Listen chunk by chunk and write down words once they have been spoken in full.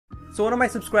So one of my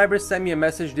subscribers sent me a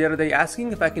message the other day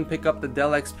asking if I can pick up the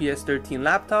Dell XPS 13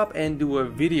 laptop and do a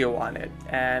video on it.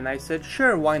 And I said,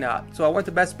 sure, why not? So I went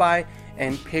to Best Buy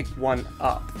and picked one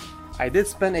up. I did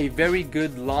spend a very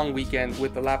good long weekend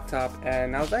with the laptop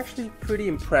and I was actually pretty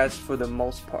impressed for the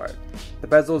most part. The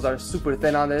bezels are super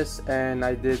thin on this and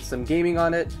I did some gaming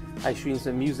on it, I streamed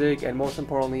some music, and most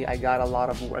importantly I got a lot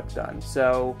of work done.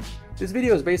 So this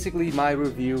video is basically my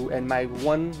review and my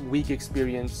 1 week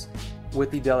experience with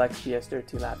the Dell XPS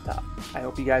 13 laptop. I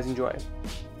hope you guys enjoy.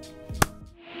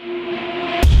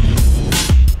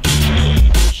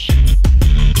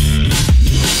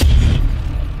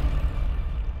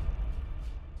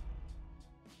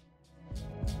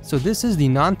 So this is the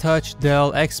non-touch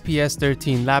Dell XPS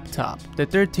 13 laptop, the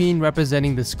 13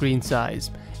 representing the screen size,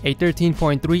 a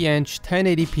 13.3 inch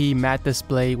 1080p matte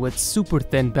display with super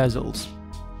thin bezels.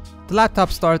 The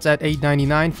laptop starts at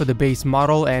 $899 for the base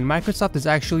model, and Microsoft is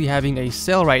actually having a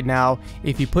sale right now.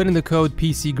 If you put in the code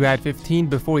PCGrad15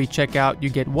 before you check out, you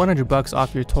get $100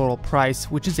 off your total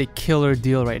price, which is a killer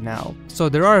deal right now. So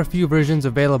there are a few versions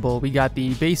available. We got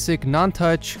the basic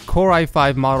non-touch Core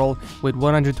i5 model with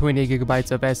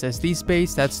 128GB of SSD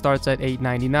space that starts at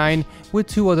 $899, with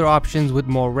 2 other options with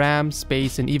more RAM,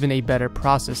 space, and even a better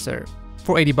processor.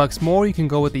 For $80 more, you can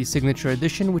go with the Signature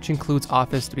Edition, which includes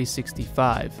Office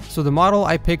 365. So the model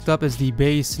I picked up is the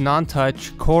base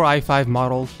non-touch Core i5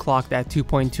 model, clocked at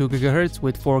 2.2 GHz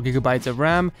with 4GB of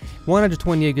RAM,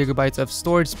 128GB of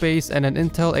storage space, and an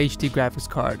Intel HD graphics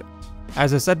card.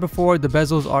 As I said before, the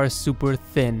bezels are super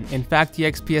thin. In fact, the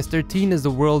XPS 13 is the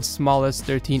world's smallest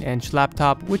 13-inch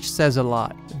laptop, which says a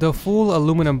lot. The full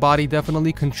aluminum body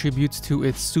definitely contributes to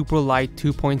its super light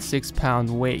 2.6-pound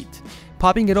weight.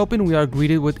 Popping it open, we are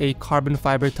greeted with a carbon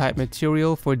fiber type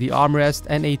material for the armrest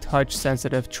and a touch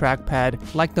sensitive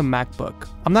trackpad like the MacBook.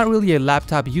 I'm not really a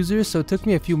laptop user, so it took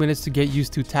me a few minutes to get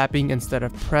used to tapping instead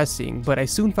of pressing, but I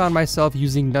soon found myself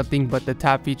using nothing but the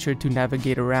tap feature to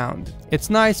navigate around. It's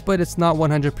nice, but it's not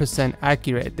 100%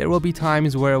 accurate. There will be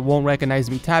times where it won't recognize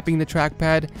me tapping the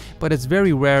trackpad, but it's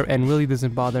very rare and really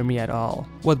doesn't bother me at all.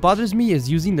 What bothers me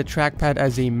is using the trackpad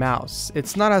as a mouse.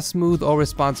 It's not as smooth or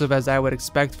responsive as I would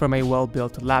expect from a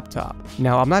well-built laptop.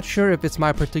 Now, I'm not sure if it's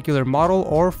my particular model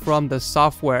or from the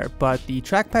software, but the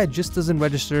trackpad just doesn't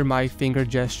register my finger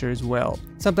gestures well.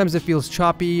 Sometimes it feels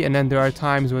choppy, and then there are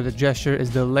times where the gesture is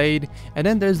delayed, and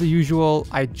then there's the usual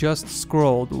 "I just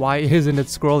scrolled, why isn't it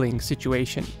scrolling"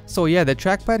 situation. So yeah, the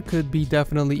trackpad could be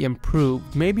definitely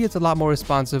improved. Maybe it's a lot more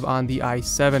responsive on the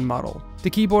i7 model. The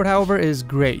keyboard, however, is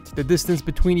great. The distance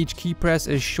between each key press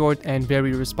is short and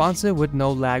very responsive with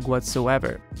no lag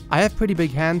whatsoever. I have pretty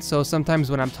big hands, so sometimes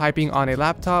when I'm typing on a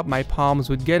laptop, my palms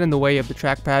would get in the way of the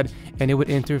trackpad and it would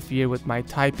interfere with my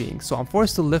typing, so I'm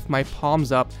forced to lift my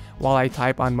palms up while I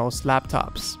type on most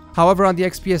laptops. However, on the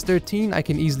XPS 13, I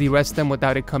can easily rest them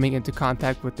without it coming into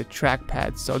contact with the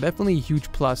trackpad, so definitely a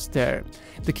huge plus there.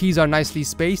 The keys are nicely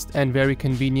spaced and very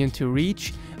convenient to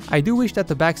reach. I do wish that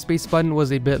the backspace button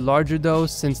was a bit larger though,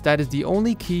 since that is the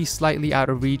only key slightly out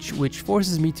of reach, which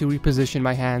forces me to reposition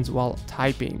my hands while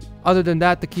typing. Other than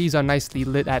that, the keys are nicely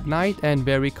lit at night and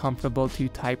very comfortable to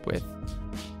type with.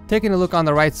 Taking a look on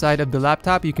the right side of the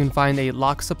laptop, you can find a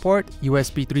lock support,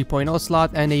 USB 3.0 slot,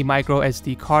 and a micro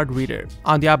SD card reader.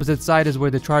 On the opposite side is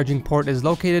where the charging port is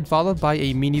located, followed by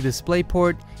a mini display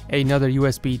port, another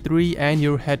USB 3, and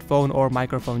your headphone or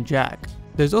microphone jack.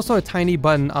 There's also a tiny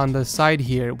button on the side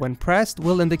here. When pressed,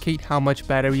 will indicate how much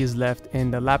battery is left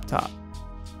in the laptop.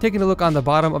 Taking a look on the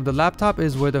bottom of the laptop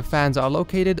is where the fans are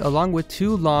located, along with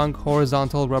 2 long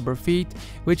horizontal rubber feet,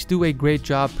 which do a great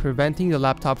job preventing the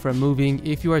laptop from moving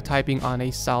if you are typing on a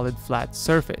solid flat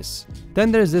surface.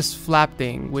 Then there's this flap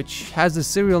thing, which has the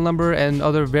serial number and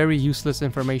other very useless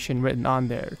information written on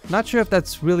there. Not sure if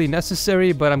that's really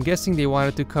necessary, but I'm guessing they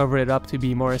wanted to cover it up to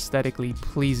be more aesthetically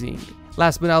pleasing.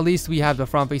 Last but not least, we have the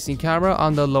front-facing camera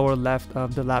on the lower left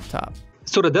of the laptop.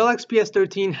 So the Dell XPS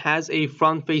 13 has a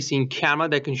front-facing camera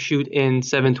that can shoot in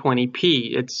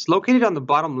 720p. It's located on the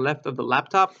bottom left of the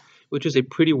laptop, which is a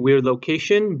pretty weird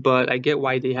location, but I get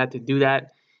why they had to do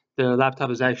that. The laptop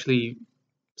is actually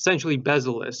essentially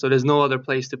bezel-less, so there's no other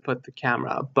place to put the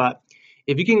camera. But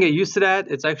if you can get used to that,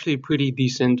 it's actually a pretty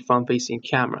decent front-facing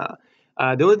camera.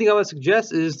 The only thing I would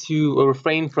suggest is to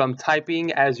refrain from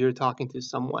typing as you're talking to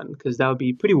someone, because that would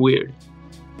be pretty weird.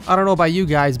 I don't know about you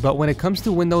guys, but when it comes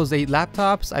to Windows 8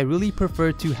 laptops, I really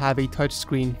prefer to have a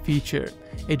touchscreen feature.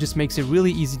 It just makes it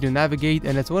really easy to navigate,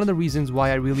 and it's one of the reasons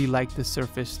why I really like the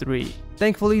Surface 3.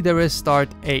 Thankfully, there is Start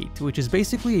 8, which is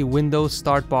basically a Windows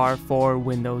start bar for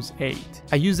Windows 8.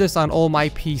 I use this on all my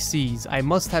PCs. I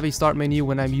must have a start menu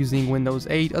when I'm using Windows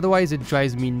 8, otherwise it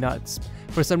drives me nuts.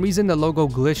 For some reason, the logo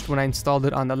glitched when I installed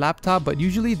it on the laptop, but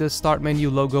usually the start menu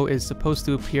logo is supposed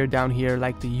to appear down here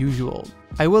like the usual.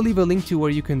 I will leave a link to where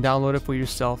you can download it for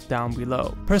yourself down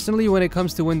below. Personally, when it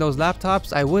comes to Windows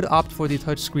laptops, I would opt for the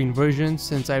touchscreen version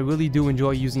since I really do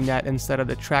enjoy using that instead of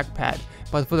the trackpad.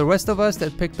 But for the rest of us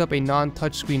that picked up a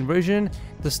non-touchscreen version,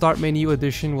 the Start Menu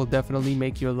edition will definitely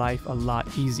make your life a lot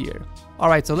easier.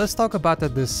 Alright, so let's talk about the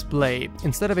display.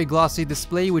 Instead of a glossy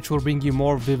display which will bring you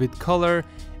more vivid color,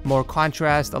 more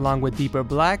contrast along with deeper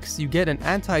blacks, you get an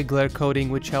anti-glare coating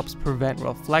which helps prevent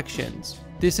reflections.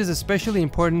 This is especially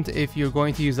important if you're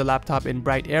going to use the laptop in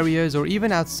bright areas or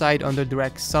even outside under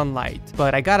direct sunlight.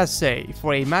 But I gotta say,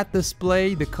 for a matte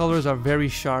display, the colors are very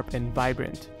sharp and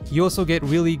vibrant. You also get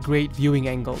really great viewing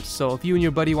angles, so if you and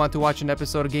your buddy want to watch an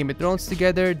episode of Game of Thrones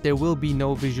together, there will be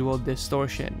no visual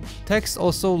distortion. Text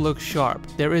also looks sharp.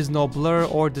 There is no blur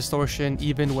or distortion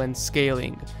even when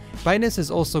scaling. Brightness is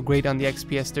also great on the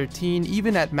XPS 13,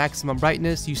 even at maximum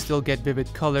brightness you still get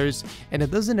vivid colors and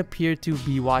it doesn't appear to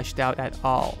be washed out at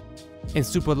all. In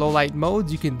super low light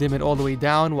modes you can dim it all the way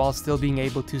down while still being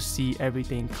able to see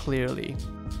everything clearly.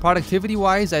 Productivity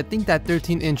wise, I think that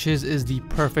 13 inches is the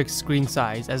perfect screen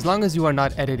size as long as you are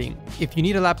not editing. If you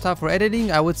need a laptop for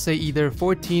editing, I would say either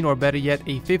 14 or better yet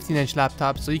a 15-inch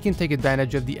laptop so you can take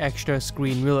advantage of the extra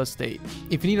screen real estate.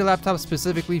 If you need a laptop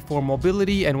specifically for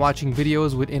mobility and watching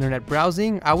videos with internet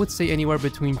browsing, I would say anywhere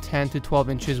between 10 to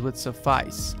 12 inches would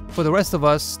suffice. For the rest of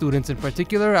us, students in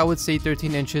particular, I would say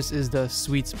 13 inches is the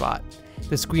sweet spot.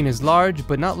 The screen is large,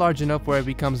 but not large enough where it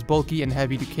becomes bulky and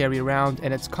heavy to carry around,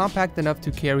 and it's compact enough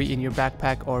to carry in your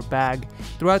backpack or bag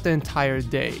throughout the entire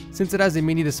day. Since it has a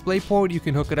mini display port, you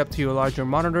can hook it up to your larger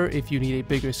monitor if you need a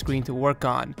bigger screen to work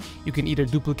on. You can either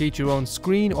duplicate your own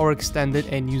screen or extend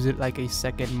it and use it like a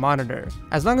second monitor.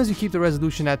 As long as you keep the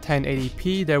resolution at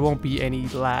 1080p, there won't be any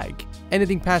lag.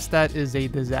 Anything past that is a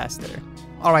disaster.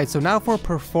 Alright, so now for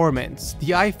performance. The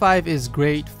i5 is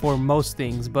great for most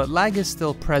things, but lag is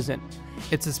still present.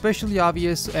 It's especially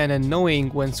obvious and annoying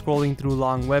when scrolling through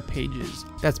long web pages.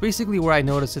 That's basically where I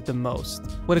notice it the most.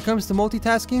 When it comes to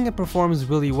multitasking, it performs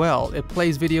really well. It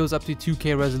plays videos up to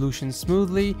 2K resolution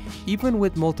smoothly, even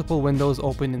with multiple windows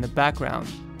open in the background.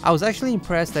 I was actually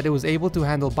impressed that it was able to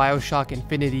handle BioShock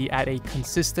Infinity at a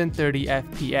consistent 30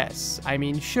 FPS. I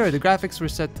mean, sure, the graphics were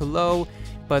set to low,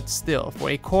 but still, for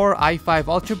a Core i5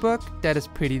 Ultrabook, that is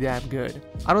pretty damn good.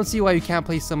 I don't see why you can't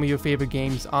play some of your favorite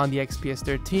games on the XPS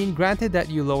 13, granted that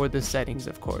you lower the settings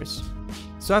of course.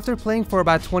 So after playing for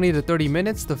about 20 to 30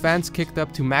 minutes, the fans kicked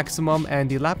up to maximum and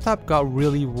the laptop got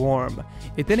really warm.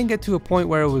 It didn't get to a point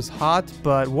where it was hot,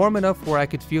 but warm enough where I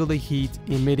could feel the heat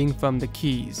emitting from the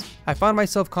keys. I found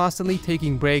myself constantly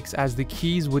taking breaks as the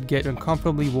keys would get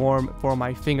uncomfortably warm for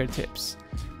my fingertips.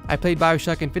 I played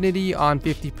BioShock Infinity on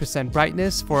 50%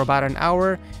 brightness for about an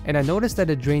hour, and I noticed that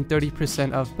it drained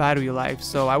 30% of battery life,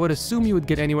 so I would assume you would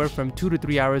get anywhere from 2 to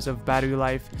 3 hours of battery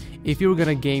life if you were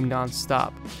gonna game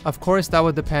non-stop. Of course, that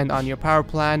would depend on your power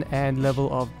plan and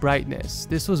level of brightness.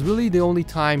 This was really the only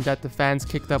time that the fans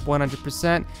kicked up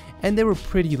 100%, and they were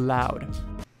pretty loud.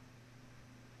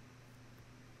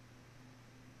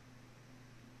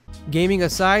 Gaming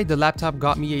aside, the laptop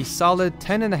got me a solid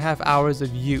 10.5 hours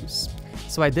of use.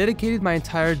 So I dedicated my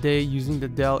entire day using the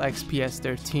Dell XPS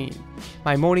 13.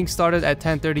 My morning started at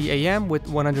 10:30 AM with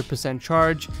 100%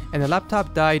 charge, and the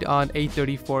laptop died on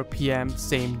 8:34 PM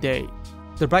same day.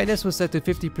 The brightness was set to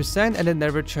 50% and it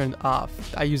never turned off.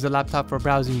 I used the laptop for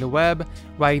browsing the web,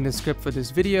 writing the script for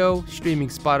this video, streaming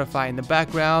Spotify in the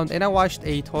background, and I watched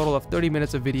a total of 30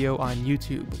 minutes of video on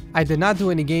YouTube. I did not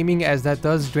do any gaming as that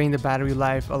does drain the battery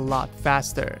life a lot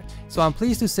faster. So I'm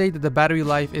pleased to say that the battery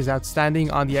life is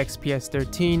outstanding on the XPS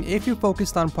 13 if you're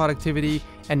focused on productivity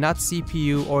and not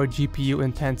CPU or GPU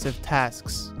intensive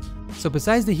tasks. So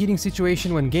besides the heating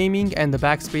situation when gaming and the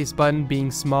backspace button being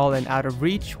small and out of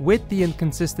reach with the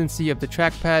inconsistency of the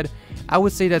trackpad, I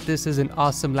would say that this is an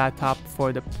awesome laptop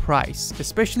for the price,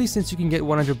 especially since you can get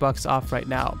 $100 off right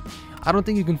now. I don't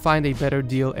think you can find a better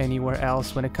deal anywhere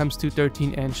else when it comes to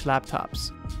 13-inch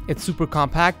laptops. It's super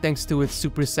compact thanks to its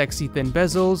super sexy thin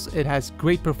bezels, it has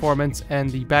great performance, and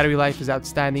the battery life is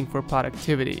outstanding for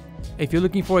productivity. If you're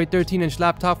looking for a 13-inch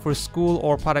laptop for school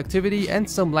or productivity and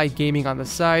some light gaming on the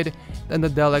side, then the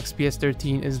Dell XPS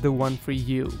 13 is the one for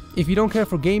you. If you don't care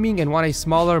for gaming and want a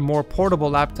smaller, more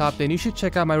portable laptop, then you should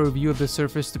check out my review of the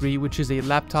Surface 3, which is a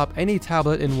laptop and a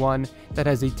tablet in one that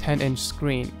has a 10-inch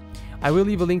screen. I will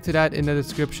leave a link to that in the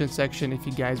description section if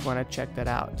you guys want to check that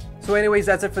out. So anyways,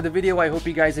 that's it for the video. I hope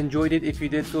you guys enjoyed it. If you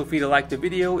did, feel free to like the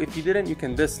video. If you didn't, you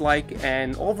can dislike.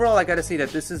 And overall, I gotta say that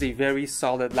this is a very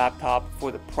solid laptop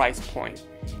for the price point.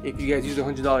 If you guys use a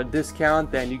 $100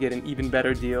 discount, then you get an even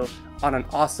better deal on an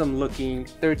awesome looking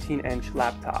 13-inch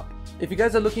laptop. If you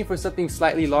guys are looking for something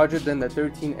slightly larger than the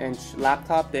 13-inch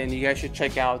laptop, then you guys should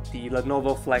check out the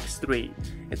Lenovo Flex 3.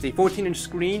 It's a 14-inch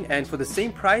screen, and for the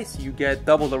same price, you get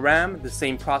double the RAM, the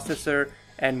same processor,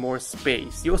 and more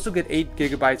space. You also get 8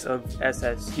 GB of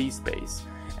SSD space.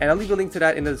 And I'll leave a link to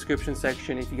that in the description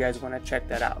section if you guys want to check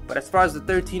that out. But as far as the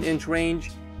 13-inch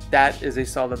range, that is a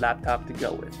solid laptop to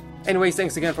go with. Anyways,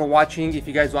 thanks again for watching. If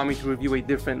you guys want me to review a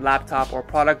different laptop or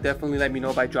product, definitely let me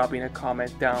know by dropping a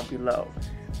comment down below.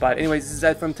 But anyways, this is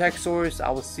Ed from TechSource. I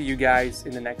will see you guys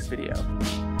in the next video.